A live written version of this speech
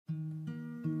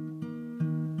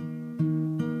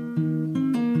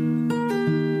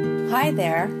Hi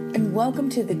there, and welcome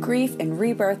to the Grief and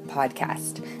Rebirth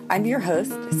podcast. I'm your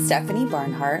host, Stephanie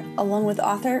Barnhart, along with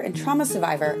author and trauma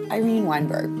survivor, Irene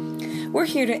Weinberg. We're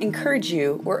here to encourage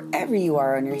you wherever you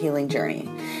are on your healing journey.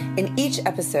 In each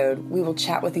episode, we will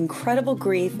chat with incredible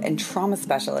grief and trauma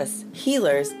specialists,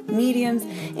 healers, mediums,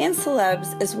 and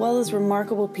celebs, as well as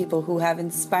remarkable people who have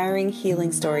inspiring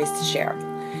healing stories to share.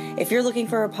 If you're looking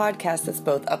for a podcast that's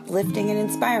both uplifting and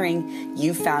inspiring,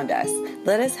 you found us.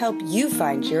 Let us help you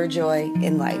find your joy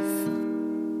in life.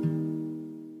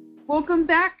 Welcome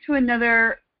back to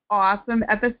another awesome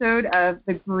episode of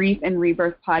the Grief and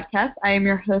Rebirth podcast. I am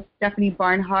your host, Stephanie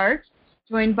Barnhart,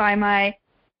 joined by my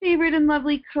favorite and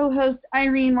lovely co-host,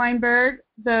 Irene Weinberg,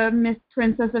 the Miss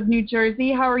Princess of New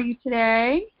Jersey. How are you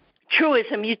today?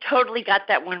 Truism. You totally got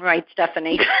that one right,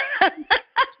 Stephanie.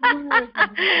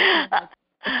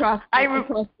 Across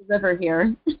the river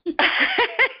here.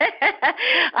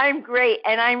 I'm great,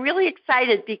 and I'm really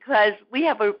excited because we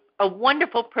have a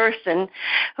wonderful person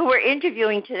who we're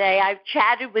interviewing today. I've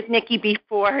chatted with Nikki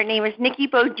before. Her name is Nikki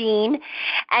Bodine,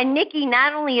 and Nikki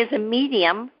not only is a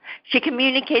medium, she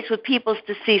communicates with people's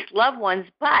deceased loved ones,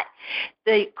 but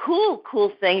the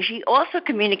cool thing, she also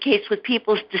communicates with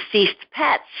people's deceased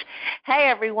pets. Hey,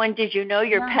 everyone, did you know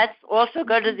your pets also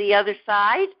go to the other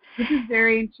side? This is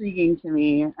very intriguing to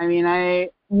me. I mean,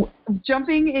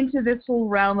 jumping into this whole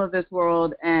realm of this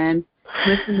world and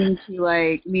listening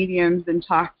to mediums and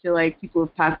talk to people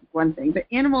who've passed is one thing, but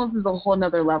animals is a whole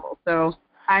nother level. So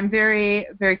I'm very,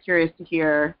 very curious to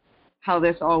hear how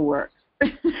this all works.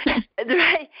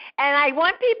 Right. And I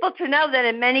want people to know that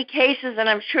in many cases, and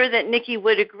I'm sure that Nikki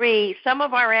would agree, some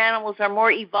of our animals are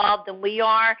more evolved than we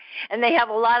are, and they have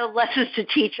a lot of lessons to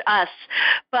teach us.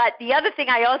 But the other thing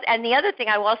I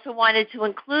also wanted to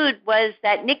include was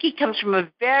that Nikki comes from a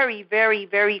very, very,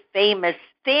 very famous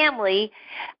family.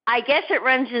 I guess it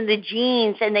runs in the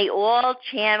genes, and they all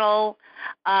channel.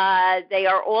 They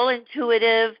are all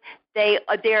intuitive.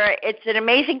 It's an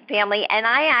amazing family, and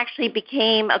I actually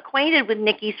became acquainted with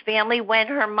Nikki's family when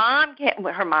her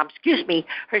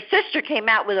sister came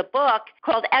out with a book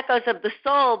called Echoes of the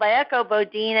Soul by Echo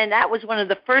Bodine, and that was one of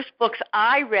the first books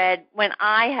I read when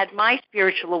I had my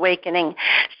spiritual awakening.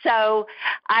 So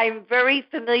I'm very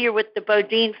familiar with the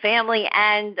Bodine family,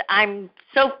 and I'm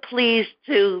so pleased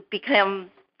to become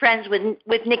friends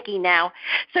with Nikki now.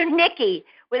 So Nikki,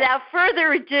 without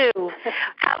further ado,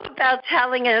 how about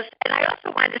telling us, and I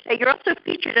also wanted to say, you're also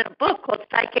featured in a book called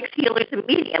Psychics, Healers, and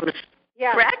Mediums,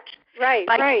 correct?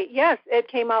 Right. Yes, it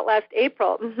came out last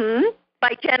April. Mm-hmm.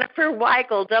 By Jennifer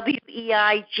Weigel, Weigel.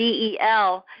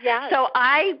 Yeah. So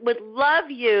I would love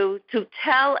you to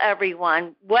tell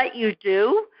everyone what you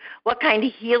do, what kind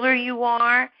of healer you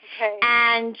are,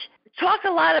 and talk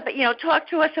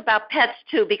to us about pets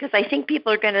too, because I think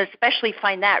people are going to especially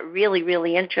find that really,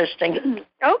 really interesting.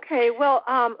 Okay. Well,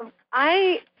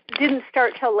 I didn't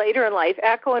start till later in life.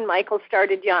 Echo and Michael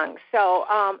started young. So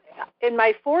in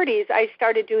my 40s, I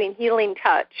started doing healing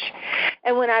touch.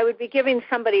 And when I would be giving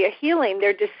somebody a healing,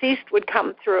 their deceased would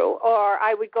come through. Or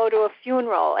I would go to a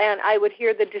funeral, and I would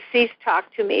hear the deceased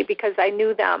talk to me because I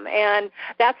knew them. And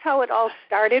that's how it all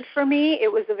started for me.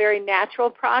 It was a very natural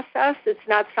process. It's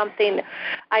not something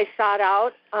I sought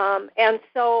out. And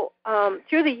so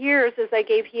through the years, as I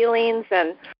gave healings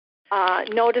and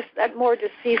noticed that more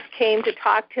deceased came to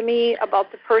talk to me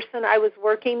about the person I was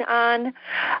working on,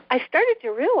 I started to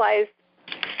realize,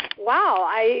 wow,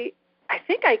 I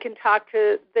think I can talk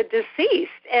to the deceased.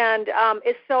 And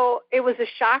it was a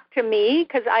shock to me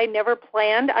because I never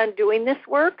planned on doing this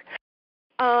work.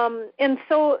 And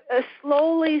so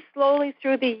slowly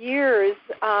through the years,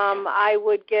 I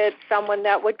would get someone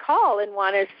that would call and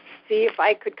want to see if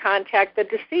I could contact the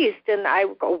deceased. And I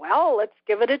would go, well, let's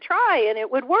give it a try, and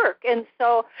it would work. And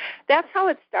so that's how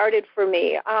it started for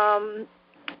me.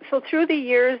 So through the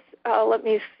years, let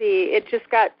me see, it just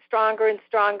got stronger and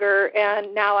stronger,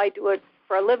 and now I do it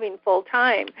for a living full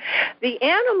time. The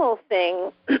animal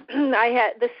thing,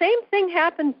 the same thing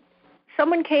happened.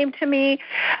 Someone came to me,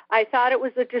 I thought it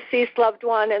was a deceased loved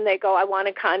one, and they go, I want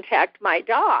to contact my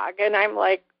dog. And I'm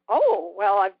like, oh,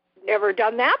 well, I've never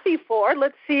done that before.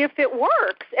 Let's see if it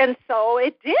works. And so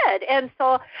it did. And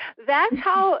so that's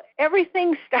how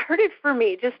everything started for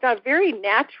me, just very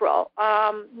natural.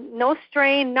 No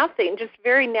strain, nothing, just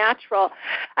very natural.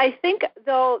 I think,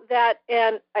 though, that,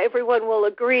 and everyone will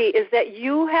agree, is that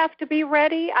you have to be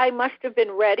ready. I must have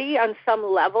been ready on some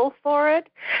level for it,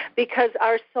 because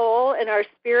our soul and our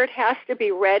spirit has to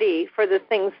be ready for the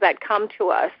things that come to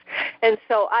us. And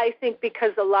so I think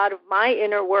because a lot of my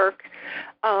inner work,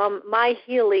 my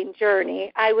healing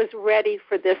journey, I was ready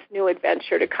for this new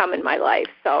adventure to come in my life.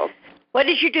 So What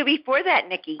did you do before that,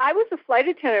 Nikki? I was a flight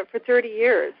attendant for 30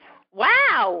 years.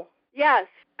 Wow. Yes.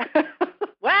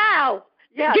 Wow.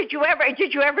 Yes. Did you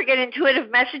ever get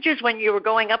intuitive messages when you were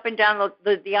going up and down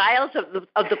the aisles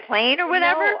of the plane or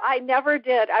whatever? No, I never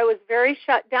did. I was very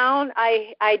shut down.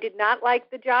 I did not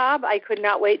like the job. I could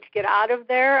not wait to get out of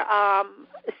there.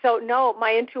 So no,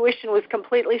 my intuition was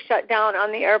completely shut down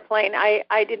on the airplane.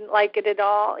 I didn't like it at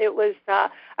all. It was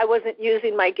I wasn't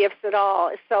using my gifts at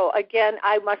all. So again,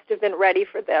 I must have been ready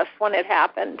for this when it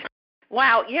happened.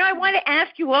 Wow. I want to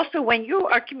ask you also, when you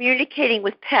are communicating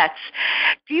with pets,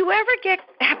 do you ever get,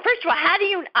 first of all, how do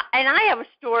you, and I have a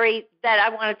story that I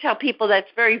want to tell people that's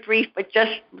very brief, but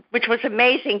which was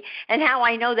amazing, and how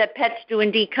I know that pets do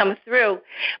indeed come through.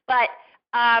 But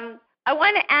I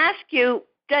want to ask you,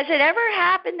 does it ever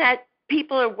happen that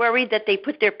people are worried that they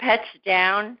put their pets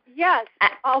down? Yes,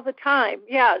 all the time,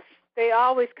 yes. They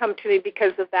always come to me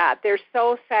because of that. They're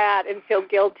so sad and feel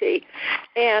guilty.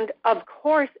 And, of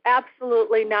course,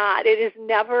 absolutely not. It is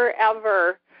never,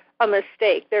 ever a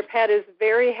mistake. Their pet is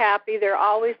very happy. They're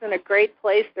always in a great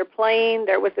place. They're playing.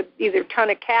 They're with either a ton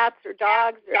of cats or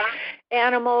dogs or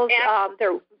animals.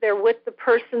 They're with the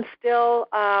person still.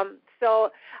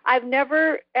 So I've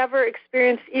never, ever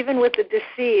experienced, even with the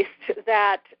deceased,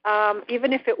 that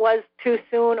even if it was too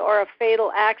soon or a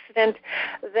fatal accident,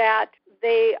 that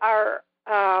they are,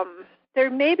 they're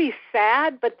maybe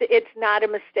sad, but it's not a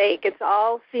mistake. It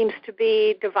all seems to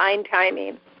be divine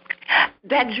timing.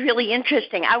 That's really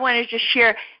interesting. I want to just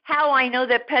share how I know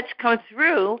that pets come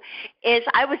through. Is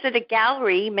I was at a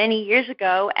gallery many years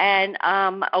ago, and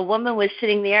a woman was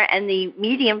sitting there, and the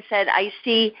medium said, I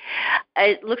see,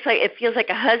 it feels like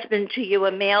a husband to you,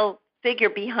 a male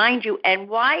figure behind you, and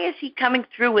why is he coming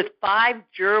through with 5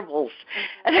 gerbils?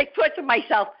 And I thought to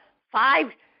myself, 5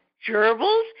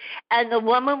 gerbils? And the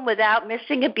woman, without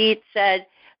missing a beat, said,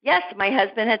 yes, my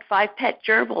husband had 5 pet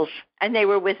gerbils, and they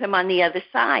were with him on the other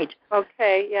side.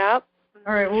 Okay, yep.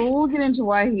 All right, well, we'll get into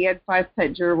why he had 5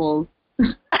 pet gerbils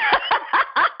on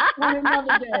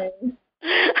another day.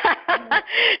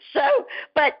 So,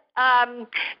 but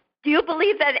do you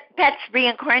believe that pets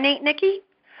reincarnate, Nikki?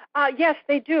 Yes,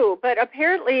 they do, but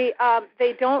apparently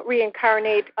they don't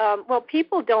reincarnate. Well,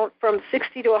 people don't from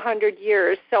 60 to 100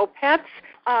 years. So pets,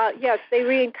 yes, they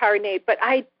reincarnate, but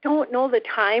I don't know the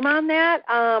time on that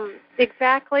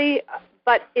exactly,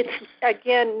 but it's,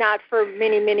 again, not for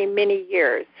many, many, many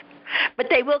years. But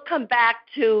they will come back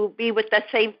to be with the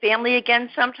same family again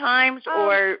sometimes,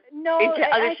 or no, into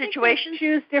other I situations? Think they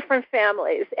choose different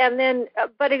families, and then,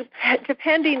 but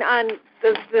depending on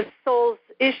the soul's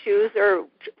issues or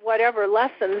whatever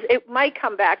lessons, it might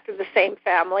come back to the same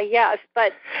family. Yes,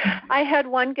 but I had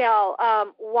one gal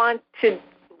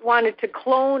wanted to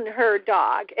clone her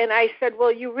dog, and I said,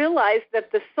 well, you realize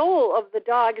that the soul of the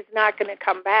dog is not going to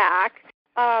come back.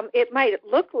 It might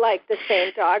look like the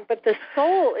same dog, but the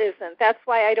soul isn't. That's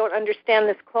why I don't understand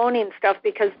this cloning stuff,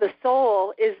 because the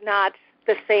soul is not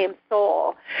the same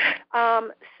soul.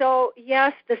 So,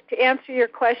 yes, just to answer your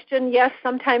question, yes,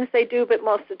 sometimes they do, but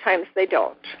most of the times they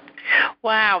don't.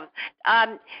 Wow.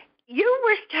 You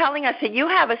were telling us that you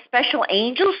have a special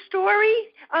angel story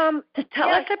to tell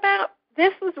us about?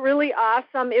 This was really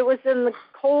awesome. It was in the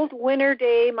cold winter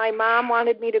day. My mom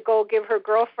wanted me to go give her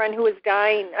girlfriend who was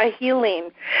dying a healing.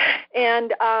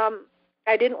 And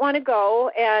I didn't want to go,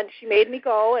 and she made me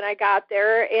go, and I got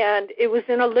there, and it was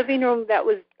in a living room that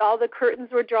was, all the curtains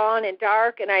were drawn and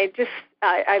dark, and I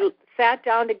sat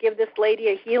down to give this lady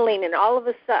a healing, and all of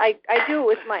a sudden, I do it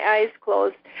with my eyes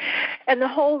closed, and the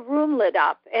whole room lit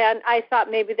up, and I thought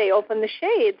maybe they opened the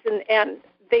shades, and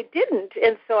they didn't,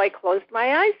 and so I closed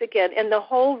my eyes again, and the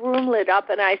whole room lit up,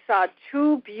 and I saw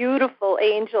 2 beautiful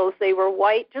angels. They were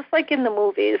white, just like in the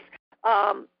movies.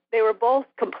 They were both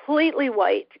completely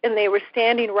white, and they were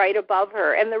standing right above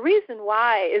her. And the reason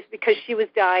why is because she was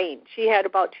dying. She had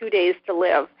about 2 days to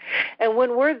live. And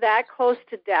when we're that close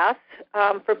to death,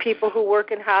 for people who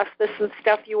work in hospice and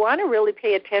stuff, you want to really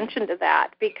pay attention to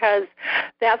that, because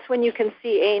that's when you can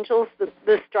see angels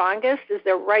the strongest, is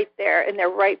they're right there and they're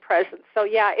right present. So,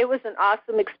 yeah, it was an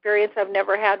awesome experience. I've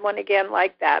never had one again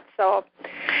like that. So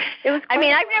it was. I've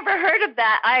never heard of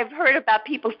that. I've heard about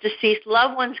people's deceased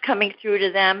loved ones coming through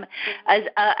to them, and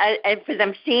for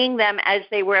them seeing them as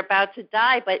they were about to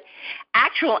die. But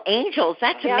actual angels,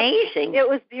 that's amazing. It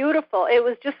was beautiful. It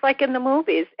was just like in the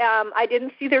movies. I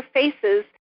didn't see their faces.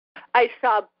 I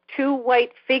saw 2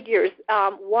 white figures.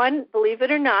 One, believe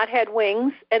it or not, had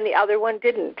wings, and the other one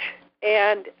didn't.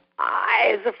 And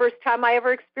it was the first time I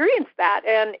ever experienced that,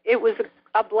 and it was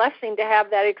a blessing to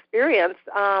have that experience.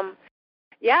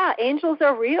 Yeah, angels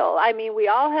are real. I mean, we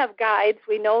all have guides.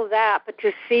 We know that. But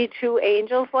to see two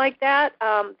angels like that,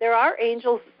 there are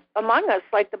angels among us,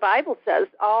 like the Bible says,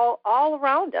 all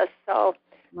around us. So,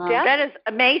 wow. Yeah. That is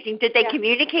amazing. Did they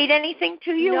communicate anything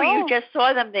to you, or you just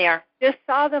saw them there? Just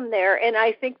saw them there, and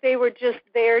I think they were just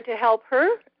there to help her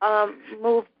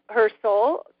move her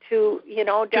soul to,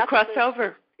 to cross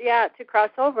over. Yeah, to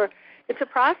cross over. It's a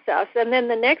process. And then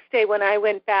the next day when I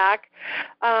went back,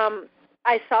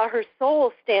 I saw her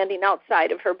soul standing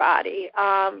outside of her body.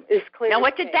 Is clear. Now,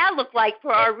 what did that look like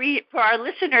for our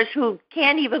listeners who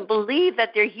can't even believe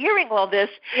that they're hearing all this?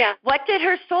 Yeah. What did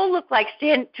her soul look like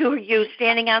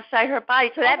standing outside her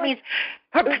body? So that means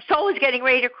her soul is getting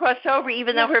ready to cross over,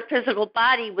 even though her physical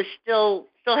body was still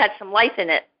had some life in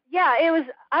it. Yeah, it was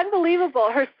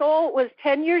unbelievable. Her soul was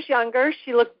 10 years younger.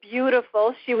 She looked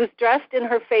beautiful. She was dressed in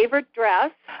her favorite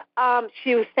dress.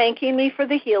 She was thanking me for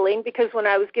the healing, because when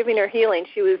I was giving her healing,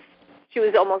 she was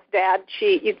almost dead.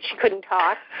 She couldn't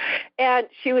talk. And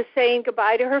she was saying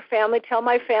goodbye to her family. Tell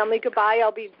my family goodbye.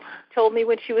 Told me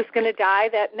when she was going to die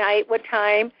that night, what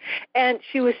time. And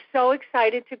she was so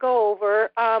excited to go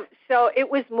over. So it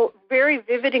was very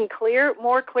vivid and clear,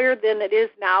 more clear than it is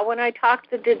now when I talk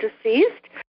to the deceased.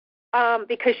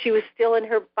 Because she was still in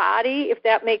her body, if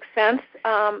that makes sense.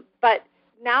 But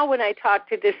now when I talk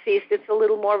to deceased, it's a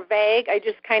little more vague. I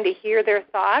just kind of hear their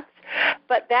thoughts.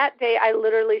 But that day, I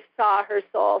literally saw her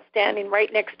soul standing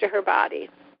right next to her body.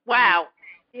 Wow.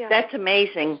 Yeah. That's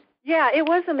amazing. Yeah, it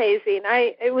was amazing.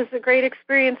 It was a great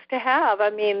experience to have. I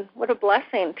mean, what a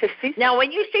blessing to see. Now,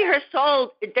 when you see her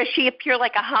soul, does she appear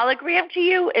like a hologram to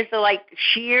you? Is it like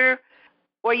sheer?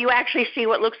 Or you actually see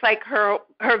what looks like her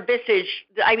visage?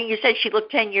 I mean, you said she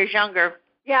looked 10 years younger.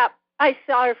 Yeah, I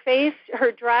saw her face,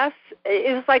 her dress.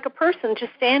 It was like a person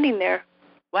just standing there.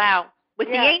 Wow. With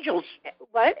the angels.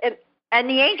 What? And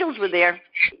the angels were there.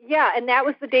 Yeah, and that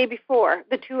was the day before.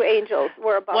 The two angels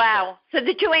were above Wow. her. So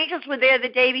the two angels were there the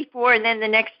day before, and then the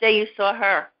next day you saw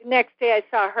her. The next day I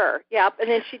saw her, yep, and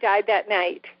then she died that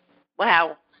night.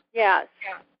 Wow. Yes.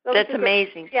 So that's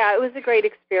amazing. Yeah, it was a great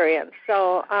experience.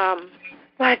 So,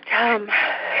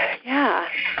 yeah.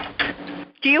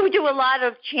 Do you do a lot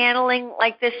of channeling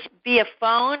like this via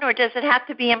phone, or does it have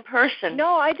to be in person?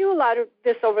 No, I do a lot of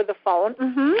this over the phone.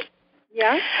 Mm-hmm.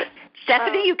 Yes.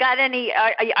 Stephanie, you got any?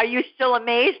 Are you still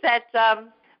amazed that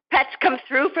pets come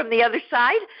through from the other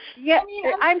side? Yeah,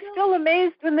 I'm still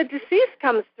amazed when the deceased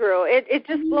comes through. It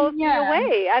just blows me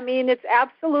away. I mean, it's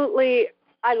absolutely.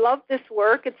 I love this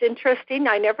work. It's interesting.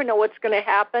 I never know what's going to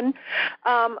happen.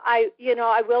 I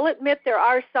will admit there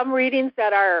are some readings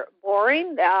that are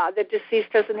boring. The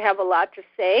deceased doesn't have a lot to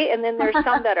say, and then there's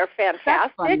some that are fantastic.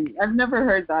 That's funny. I've never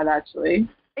heard that, actually.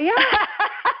 Yeah.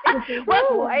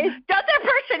 Well, don't their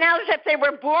personalities, if they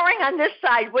were boring on this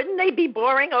side, wouldn't they be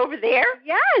boring over there?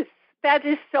 Yes. That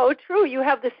is so true. You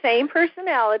have the same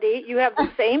personality. You have the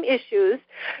same issues.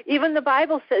 Even the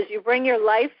Bible says you bring your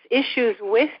life's issues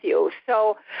with you.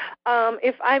 So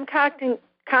if I'm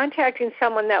contacting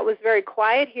someone that was very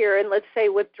quiet here and, let's say,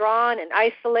 withdrawn and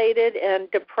isolated and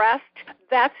depressed,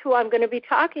 that's who I'm going to be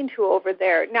talking to over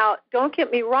there. Now, don't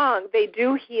get me wrong. They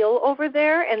do heal over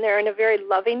there, and they're in a very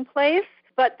loving place.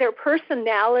 But their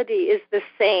personality is the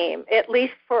same, at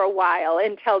least for a while,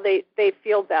 until they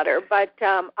feel better. But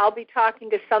I'll be talking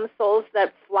to some souls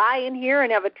that fly in here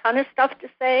and have a ton of stuff to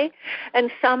say, and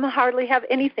some hardly have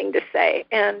anything to say.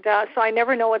 And so I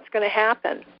never know what's going to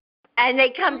happen. And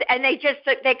they come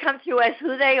through as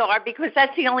who they are, because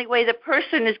that's the only way the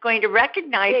person is going to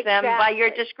recognize them, by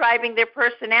your describing their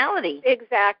personality.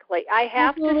 Exactly. I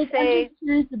have to say. I'm just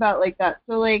curious about like that.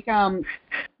 So like, I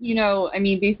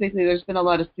mean, basically there's been a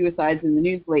lot of suicides in the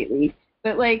news lately,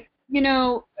 but like,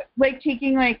 like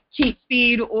taking like Kate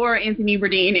Speed or Anthony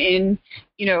Bourdain in,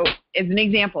 as an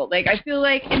example, like I feel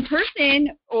like in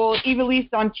person or even at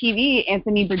least on TV,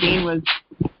 Anthony Bourdain was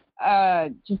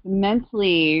just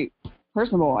immensely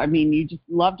personable. I mean, you just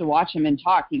love to watch him and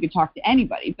talk. He could talk to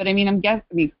anybody. But I mean,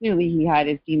 clearly he had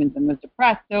his demons and was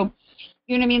depressed. So,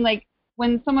 you know what I mean? Like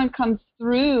when someone comes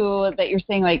through that you're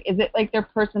saying, like, is it like their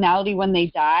personality when they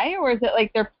die, or is it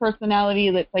like their personality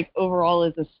that's like overall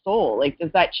as a soul? Like,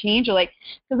 does that change? Or like,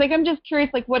 because like I'm just curious,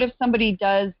 like, what if somebody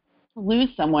does lose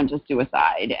someone to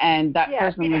suicide and that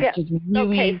person was just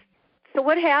really. Okay. So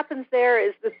what happens there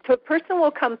is the person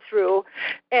will come through,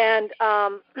 and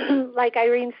like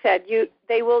Irene said,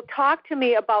 they will talk to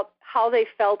me about how they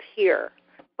felt here,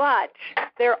 but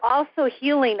they're also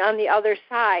healing on the other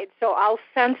side. So I'll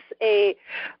sense a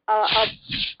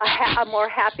more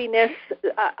happiness,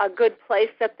 a good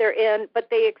place that they're in, but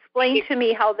they explain to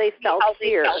me how they felt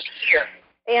here.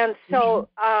 And so,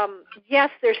 yes,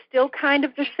 they're still kind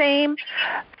of the same.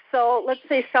 So let's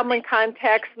say someone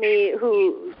contacts me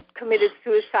who committed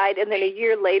suicide, and then a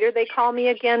year later they call me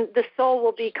again, the soul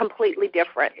will be completely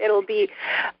different. It'll be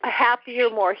happier,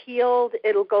 more healed.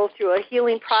 It'll go through a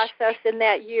healing process in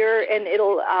that year, and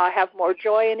it'll have more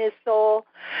joy in his soul.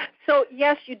 So,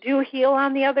 yes, you do heal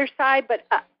on the other side, but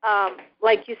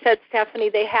like you said, Stephanie,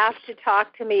 they have to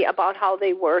talk to me about how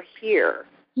they were here.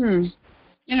 Interesting.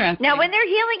 Now, when they're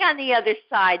healing on the other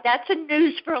side, that's a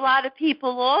news for a lot of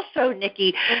people also,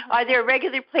 Nikki. Are there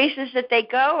regular places that they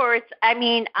go? Or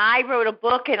I wrote a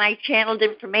book and I channeled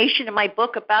information in my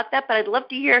book about that, but I'd love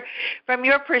to hear from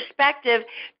your perspective.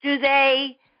 Do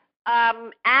they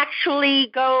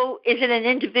actually go, is it an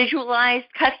individualized,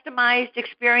 customized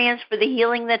experience for the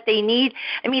healing that they need?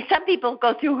 I mean, some people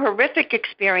go through horrific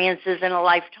experiences in a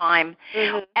lifetime,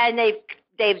 and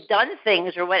they've done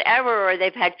things or whatever, or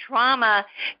they've had trauma.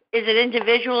 Is it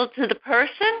individual to the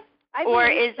person?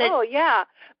 Yeah.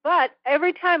 But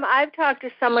every time I've talked to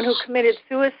someone who committed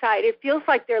suicide, it feels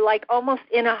like they're like almost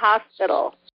in a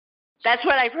hospital. That's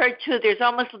what I've heard too. There's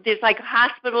like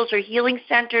hospitals or healing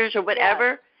centers or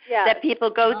whatever that people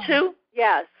go to.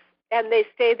 Yes. And they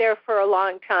stay there for a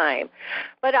long time.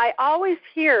 But I always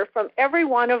hear from every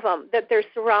one of them that they're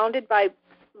surrounded by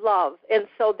love, and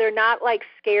so they're not like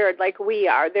scared like we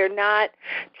are. They're not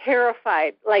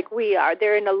terrified like we are.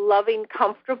 They're in a loving,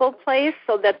 comfortable place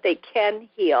so that they can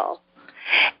heal.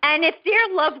 And if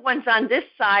their loved ones on this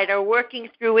side are working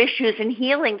through issues and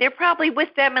healing, they're probably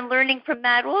with them and learning from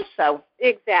that also.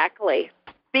 Exactly.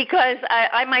 Because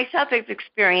I myself have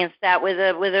experienced that with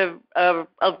a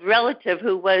relative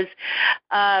who was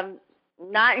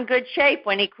not in good shape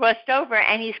when he crossed over,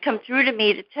 and he's come through to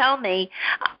me to tell me,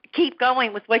 keep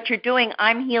going with what you're doing.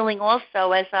 I'm healing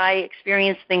also as I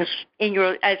experience things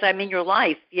as I'm in your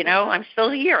life. You know, I'm still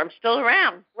here. I'm still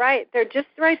around. Right. They're just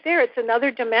right there. It's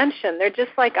another dimension. They're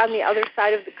just like on the other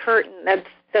side of the curtain.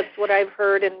 That's what I've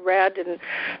heard and read and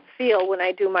feel when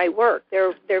I do my work.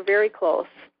 They're very close.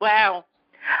 Wow.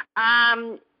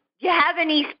 Do you have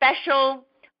any special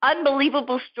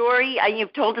unbelievable story?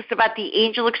 You've told us about the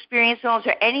angel experience. Is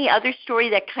there any other story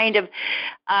that kind of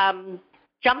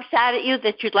jumps out at you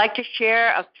that you'd like to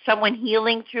share of someone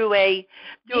healing through a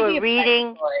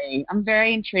reading? I'm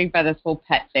very intrigued by this whole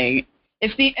pet thing.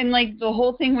 And the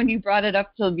whole thing when you brought it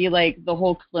up to be like the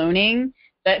whole cloning,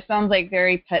 that sounds like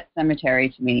very Pet Cemetery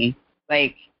to me.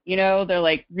 Like, you know, they're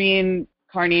like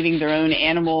reincarnating their own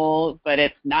animal, but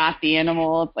it's not the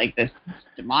animal. It's like this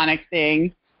demonic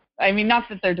thing. I mean, not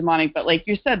that they're demonic, but like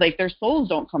you said, like their souls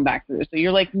don't come back through. So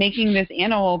you're like making this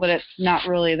animal, but it's not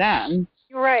really them.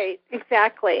 Right,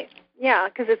 exactly. Yeah,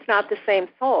 because it's not the same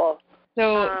soul.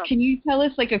 So can you tell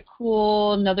us like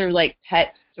another like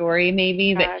pet story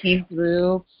maybe that came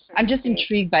through? I'm just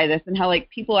intrigued by this and how like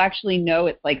people actually know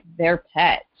it's like their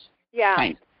pet. Yeah.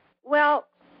 Kind of. Well,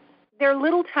 they're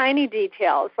little tiny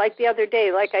details. Like the other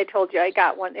day, like I told you, I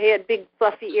got one. He had big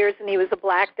fluffy ears and he was a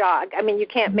black dog. I mean, you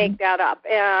can't make that up.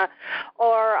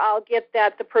 Or I'll get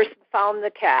that the person found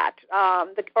the cat,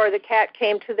 or the cat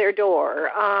came to their door.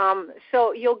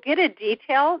 So you'll get a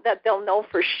detail that they'll know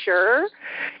for sure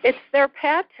it's their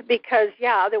pet because,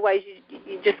 otherwise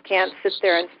you just can't sit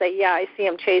there and say, I see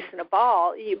him chasing a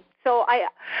ball. So I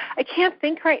can't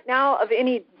think right now of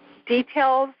any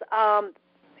details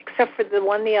except for the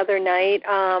one the other night.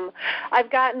 I've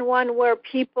gotten one where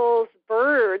people's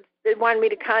birds, they wanted me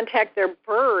to contact their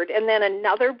bird, and then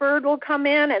another bird will come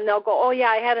in, and they'll go,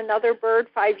 I had another bird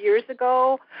 5 years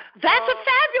ago. That's a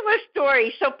fabulous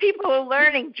story. So people are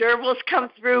learning. Gerbils come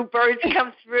through, birds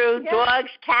come through, dogs,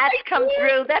 cats come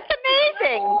through. That's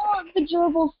amazing. Oh, the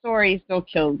gerbil story still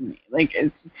kills me. Like,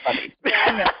 it's funny.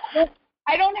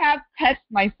 I don't have pets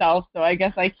myself, so I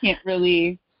guess I can't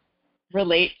really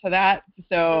relate to that.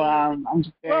 So I'm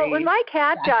just very when my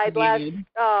cat died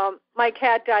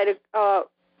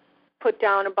put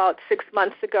down about 6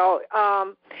 months ago.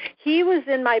 He was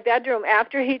in my bedroom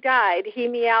after he died. He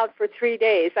meowed for 3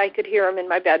 days. I could hear him in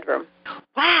my bedroom.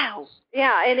 Wow.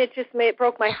 Yeah, and it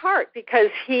broke my heart because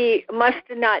he must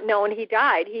have not known he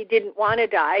died. He didn't want to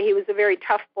die. He was a very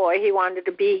tough boy. He wanted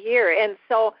to be here. And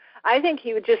so I think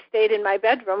he just stayed in my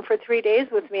bedroom for 3 days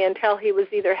with me until he was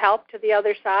either helped to the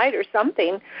other side or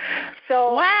something.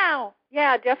 So wow.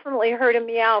 Yeah, definitely heard him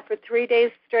meow for 3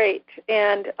 days straight.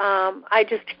 And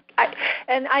I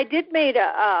I did made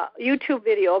a YouTube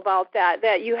video about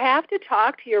that you have to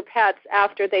talk to your pets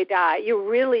after they die. You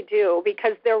really do,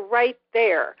 because they're right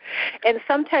there. And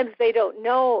sometimes they don't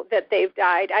know that they've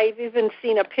died. I've even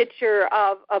seen a picture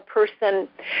of a person,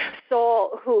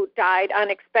 soul, who died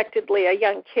unexpectedly, a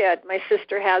young kid. My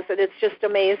sister has it. It's just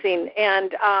amazing.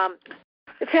 And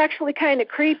it's actually kind of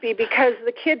creepy because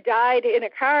the kid died in a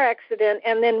car accident,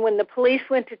 and then when the police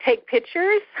went to take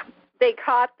pictures, they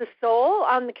caught the soul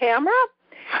on the camera,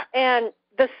 and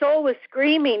the soul was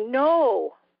screaming,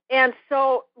 no. And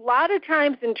so a lot of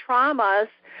times in traumas,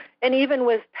 and even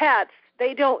with pets,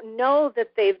 they don't know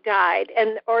that they've died,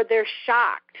 or they're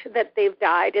shocked that they've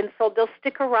died, and so they'll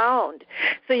stick around.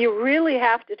 So you really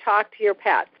have to talk to your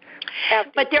pets.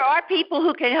 But there are people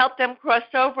who can help them cross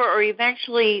over, or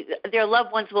eventually their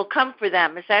loved ones will come for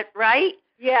them. Is that right?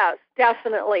 Yes,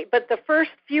 definitely. But the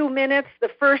first few minutes, the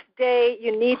first day,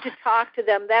 you need to talk to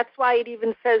them. That's why it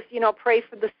even says, pray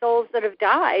for the souls that have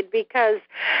died, because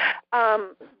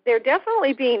they're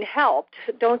definitely being helped.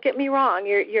 Don't get me wrong.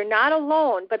 You're not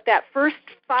alone. But that first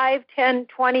 5, 10,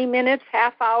 20 minutes,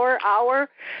 half hour,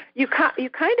 you kind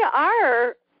of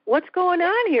are, what's going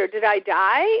on here? Did I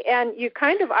die? And you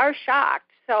kind of are shocked.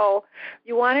 So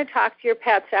you want to talk to your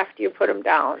pets after you put them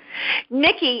down.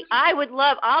 Nikki, I'll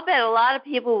bet a lot of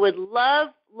people would love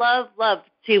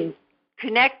to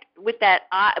connect with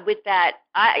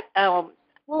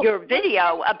your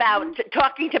video about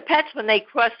talking to pets when they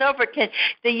cross over. Can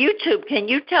you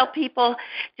tell people,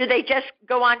 do they just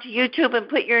go onto YouTube and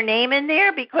put your name in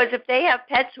there? Because if they have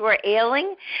pets who are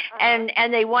ailing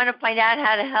and they want to find out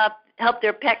how to help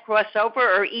their pet cross over,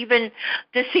 or even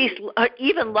deceased,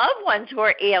 even loved ones who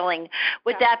are ailing,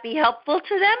 would that be helpful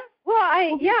to them? Well,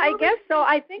 I guess so.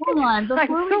 I think I'm so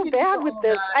bad with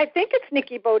this. I think it's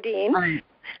Nikki Bodine. Right.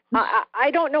 I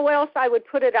don't know what else I would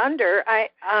put it under. I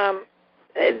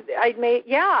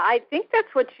think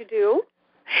that's what you do.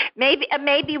 Maybe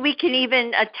we can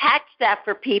even attach that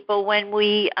for people when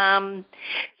we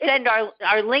send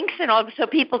our links and all, so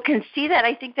people can see that.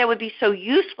 I think that would be so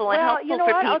useful and helpful for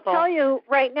people. I'll tell you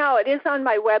right now, it is on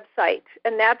my website,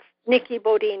 and that's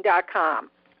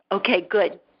nikkibodine.com. Okay,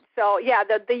 good. So, yeah,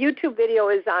 the YouTube video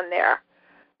is on there.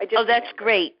 That's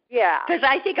great. Yeah. Because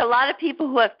I think a lot of people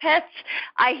who have pets,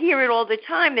 I hear it all the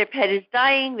time. Their pet is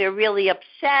dying. They're really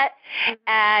upset.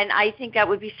 And I think that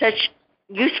would be such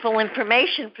useful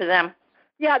information for them.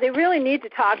 Yeah, they really need to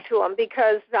talk to them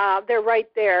because they're right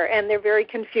there, and they're very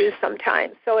confused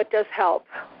sometimes. So it does help.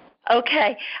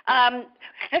 Okay.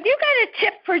 Have you got a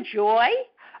tip for Joy?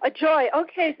 A joy.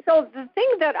 Okay, so the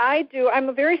thing that I do, I'm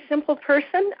a very simple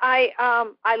person. I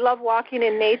love walking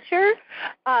in nature,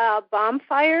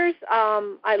 bonfires.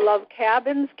 I love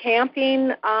cabins,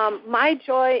 camping. My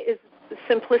joy is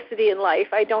simplicity in life.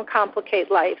 I don't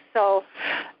complicate life. So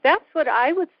that's what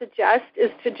I would suggest,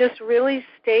 is to just really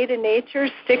stay to nature,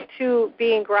 stick to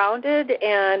being grounded,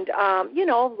 and,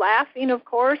 laughing, of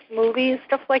course, movies,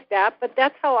 stuff like that. But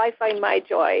that's how I find my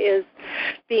joy, is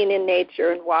being in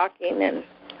nature and walking and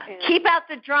keep out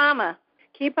the drama.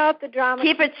 Keep out the drama.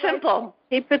 Keep it simple.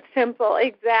 Keep it simple,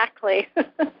 exactly.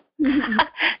 Steph,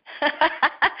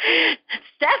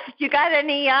 you got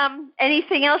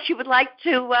anything else you would like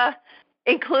to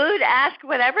include, ask,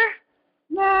 whatever?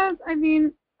 Yeah, I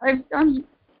mean, I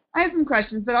have some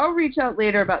questions, but I'll reach out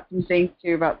later about some things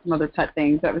too, about some other pet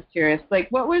things. I was curious. Like,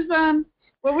 what was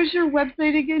your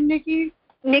website again, Nikki?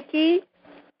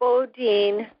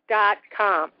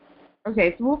 nikkibodine.com.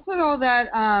 Okay, so we'll put all that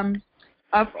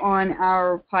up on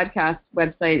our podcast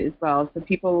website as well, so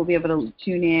people will be able to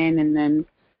tune in and then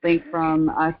link from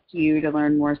us to you to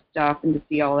learn more stuff and to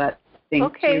see all that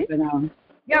things too. But,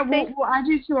 we'll add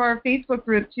you to our Facebook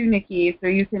group too, Nikki, so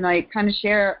you can kind of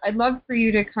share. I'd love for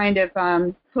you to kind of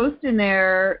post in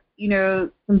there,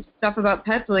 some stuff about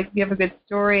pets, so if you have a good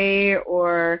story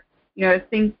or as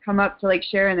things come up to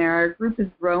share in there. Our group is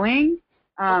growing.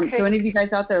 So any of you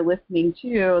guys out there listening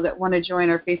too that want to join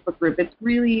our Facebook group, it's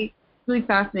really, really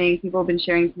fascinating. People have been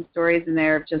sharing some stories in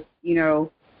there of just,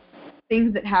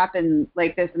 things that happen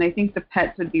like this. And I think the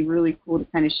pets would be really cool to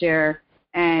kind of share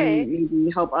and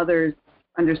maybe help others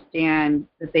understand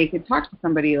that they could talk to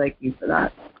somebody like you for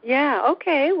that. Yeah,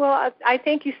 okay. Well, I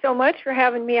thank you so much for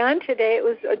having me on today. It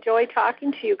was a joy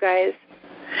talking to you guys.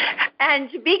 And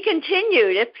to be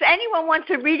continued. If anyone wants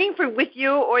a reading with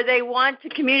you, or they want to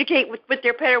communicate with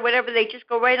their pet or whatever, they just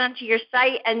go right onto your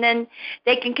site, and then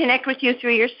they can connect with you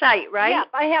through your site, right? Yeah,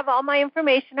 I have all my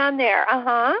information on there.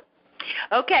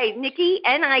 Okay, Nikki,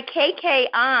 Nikki,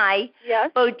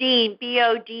 Yes. Bodine,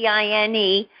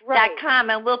 BODINE.com,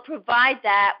 and we'll provide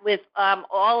that with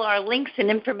all our links and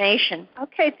information.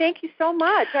 Okay, thank you so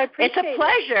much. I appreciate it. It's a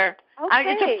pleasure. Okay.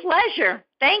 It's a pleasure.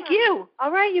 Thank you.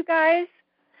 All right, you guys.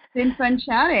 It's been fun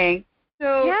chatting.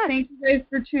 So Thank you guys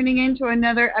for tuning in to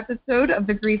another episode of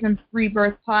the Grief and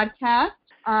Rebirth podcast.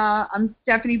 I'm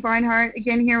Stephanie Barnhart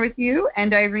again here with you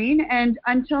and Irene. And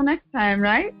until next time,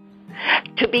 right?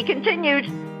 To be continued.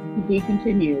 To be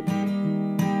continued.